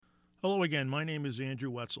Hello again. My name is Andrew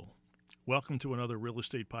Wetzel. Welcome to another real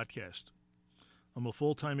estate podcast. I'm a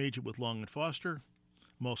full-time agent with Long & Foster.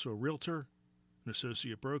 I'm also a realtor, an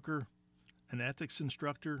associate broker, an ethics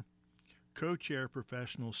instructor, co-chair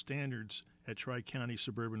professional standards at Tri-County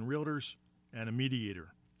Suburban Realtors, and a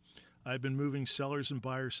mediator. I've been moving sellers and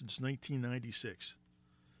buyers since 1996.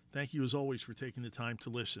 Thank you as always for taking the time to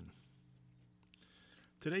listen.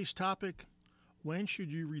 Today's topic, when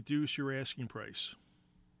should you reduce your asking price?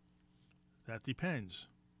 That depends.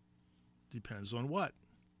 Depends on what?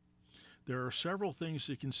 There are several things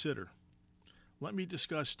to consider. Let me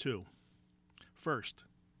discuss two. First,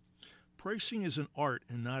 pricing is an art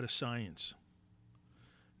and not a science.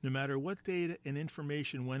 No matter what data and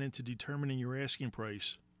information went into determining your asking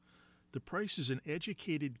price, the price is an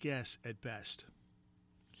educated guess at best.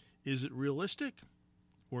 Is it realistic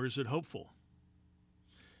or is it hopeful?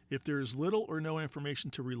 If there is little or no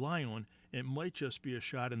information to rely on, it might just be a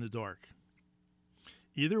shot in the dark.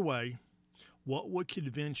 Either way, what would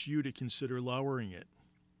convince you to consider lowering it?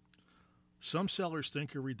 Some sellers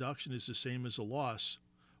think a reduction is the same as a loss,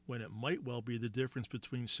 when it might well be the difference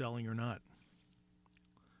between selling or not.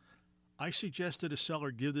 I suggest that a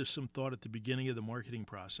seller give this some thought at the beginning of the marketing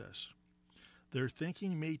process. Their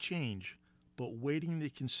thinking may change, but waiting to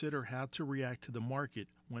consider how to react to the market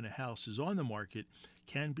when a house is on the market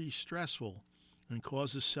can be stressful and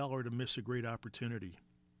cause a seller to miss a great opportunity.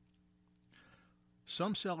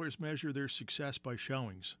 Some sellers measure their success by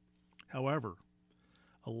showings. However,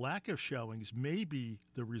 a lack of showings may be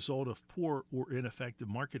the result of poor or ineffective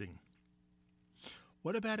marketing.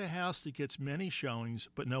 What about a house that gets many showings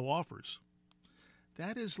but no offers?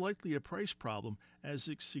 That is likely a price problem, as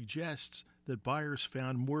it suggests that buyers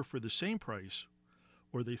found more for the same price,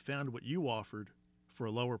 or they found what you offered for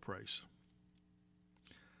a lower price.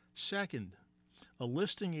 Second, a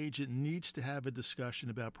listing agent needs to have a discussion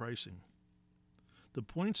about pricing. The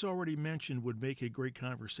points already mentioned would make a great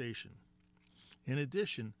conversation. In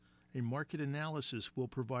addition, a market analysis will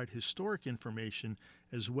provide historic information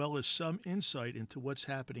as well as some insight into what's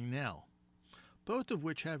happening now, both of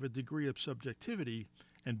which have a degree of subjectivity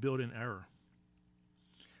and built-in error.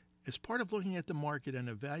 As part of looking at the market and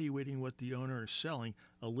evaluating what the owner is selling,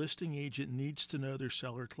 a listing agent needs to know their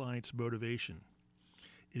seller client's motivation.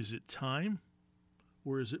 Is it time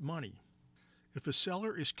or is it money? If a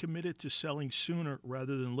seller is committed to selling sooner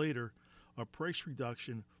rather than later, a price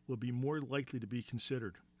reduction will be more likely to be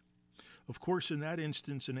considered. Of course, in that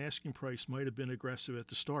instance, an asking price might have been aggressive at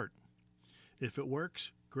the start. If it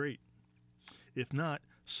works, great. If not,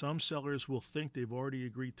 some sellers will think they've already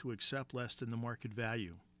agreed to accept less than the market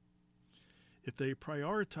value. If they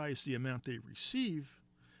prioritize the amount they receive,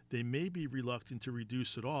 they may be reluctant to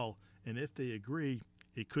reduce at all, and if they agree,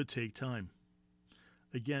 it could take time.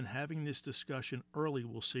 Again, having this discussion early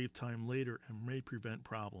will save time later and may prevent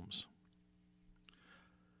problems.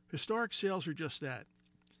 Historic sales are just that.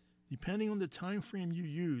 Depending on the time frame you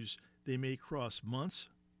use, they may cross months,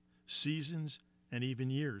 seasons, and even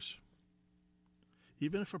years.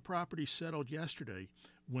 Even if a property settled yesterday,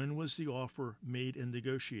 when was the offer made and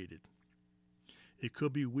negotiated? It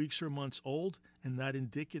could be weeks or months old and not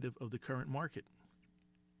indicative of the current market.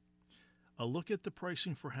 A look at the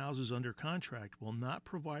pricing for houses under contract while not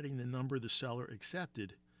providing the number the seller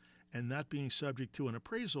accepted and not being subject to an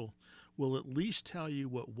appraisal will at least tell you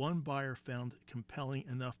what one buyer found compelling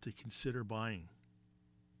enough to consider buying.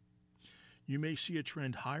 You may see a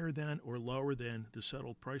trend higher than or lower than the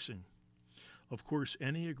settled pricing. Of course,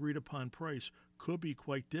 any agreed upon price could be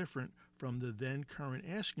quite different from the then current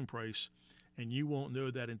asking price, and you won't know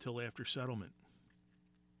that until after settlement.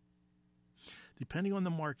 Depending on the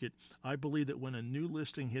market, I believe that when a new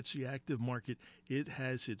listing hits the active market, it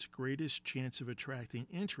has its greatest chance of attracting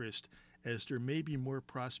interest, as there may be more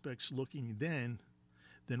prospects looking then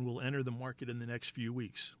than will enter the market in the next few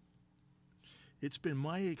weeks. It's been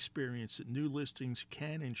my experience that new listings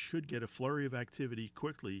can and should get a flurry of activity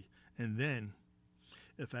quickly, and then,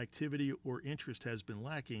 if activity or interest has been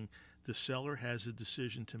lacking, the seller has a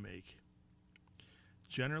decision to make.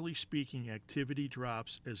 Generally speaking, activity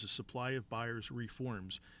drops as the supply of buyers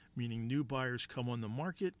reforms, meaning new buyers come on the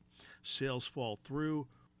market, sales fall through,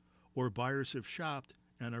 or buyers have shopped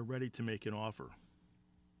and are ready to make an offer.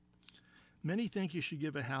 Many think you should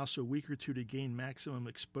give a house a week or two to gain maximum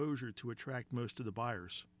exposure to attract most of the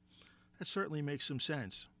buyers. That certainly makes some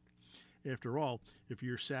sense. After all, if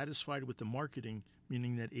you're satisfied with the marketing,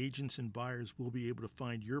 meaning that agents and buyers will be able to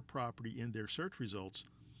find your property in their search results,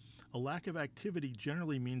 a lack of activity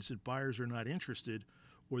generally means that buyers are not interested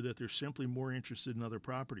or that they're simply more interested in other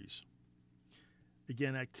properties.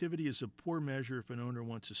 Again, activity is a poor measure if an owner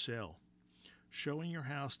wants a sale. Showing your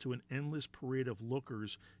house to an endless parade of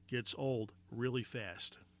lookers gets old really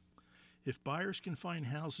fast. If buyers can find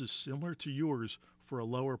houses similar to yours for a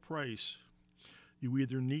lower price, you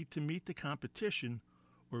either need to meet the competition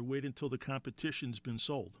or wait until the competition's been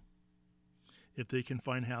sold. If they can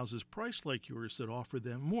find houses priced like yours that offer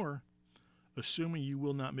them more, assuming you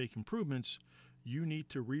will not make improvements, you need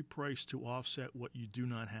to reprice to offset what you do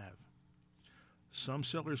not have. Some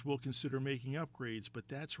sellers will consider making upgrades, but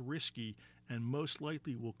that's risky and most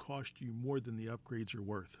likely will cost you more than the upgrades are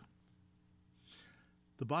worth.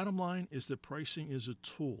 The bottom line is that pricing is a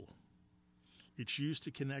tool. It's used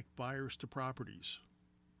to connect buyers to properties.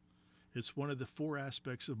 It's one of the 4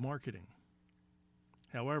 aspects of marketing.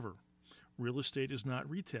 However, real estate is not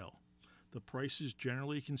retail. The price is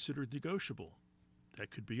generally considered negotiable.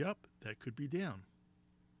 That could be up, that could be down.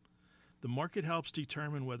 The market helps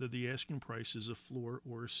determine whether the asking price is a floor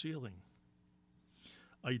or a ceiling.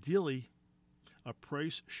 Ideally, a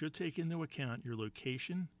price should take into account your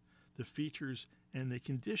location, the features, and the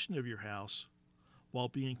condition of your house while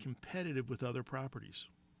being competitive with other properties.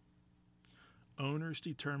 Owners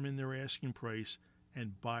determine their asking price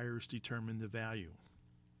and buyers determine the value.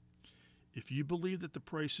 If you believe that the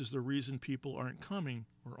price is the reason people aren't coming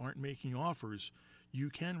or aren't making offers, you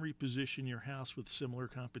can reposition your house with similar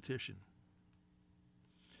competition.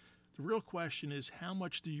 The real question is, how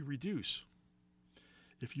much do you reduce?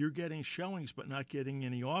 If you're getting showings but not getting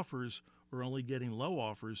any offers or only getting low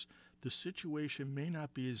offers, the situation may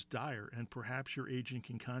not be as dire, and perhaps your agent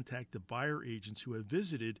can contact the buyer agents who have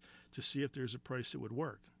visited to see if there's a price that would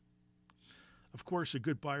work. Of course, a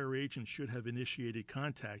good buyer agent should have initiated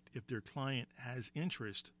contact if their client has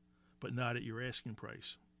interest, but not at your asking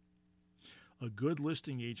price. A good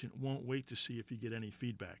listing agent won't wait to see if you get any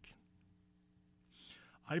feedback.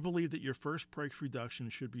 I believe that your first price reduction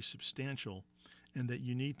should be substantial and that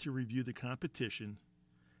you need to review the competition,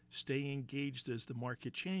 stay engaged as the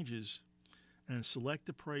market changes, and select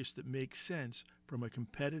a price that makes sense from a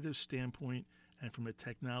competitive standpoint and from a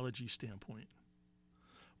technology standpoint.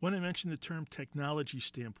 When I mention the term technology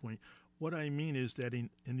standpoint, what I mean is that in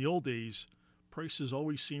the old days, prices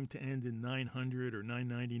always seemed to end in $900 or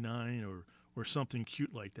 $999 or something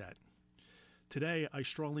cute like that. Today, I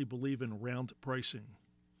strongly believe in round pricing.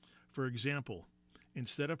 For example,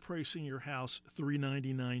 instead of pricing your house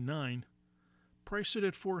 $399.9, price it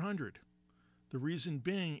at $400. The reason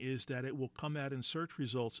being is that it will come out in search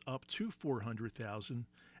results up to $400,000,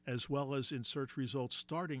 as well as in search results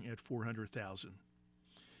starting at $400,000.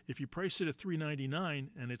 If you price it at $399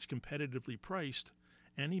 and it's competitively priced,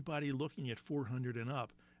 anybody looking at $400 and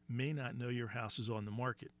up may not know your house is on the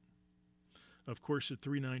market. Of course, at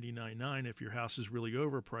 $399.9, if your house is really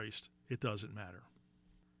overpriced, it doesn't matter.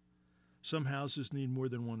 Some houses need more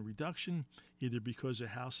than one reduction, either because a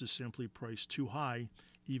house is simply priced too high,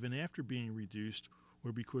 even after being reduced,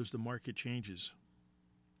 or because the market changes.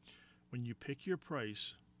 When you pick your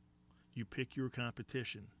price, you pick your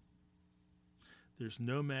competition. There's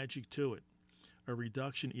no magic to it. A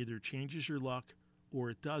reduction either changes your luck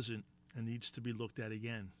or it doesn't and needs to be looked at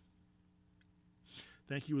again.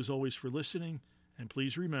 Thank you as always for listening, and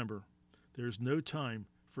please remember, there's no time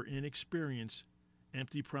for inexperience,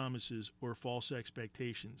 empty promises, or false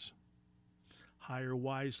expectations. Hire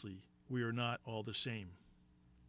wisely. We are not all the same.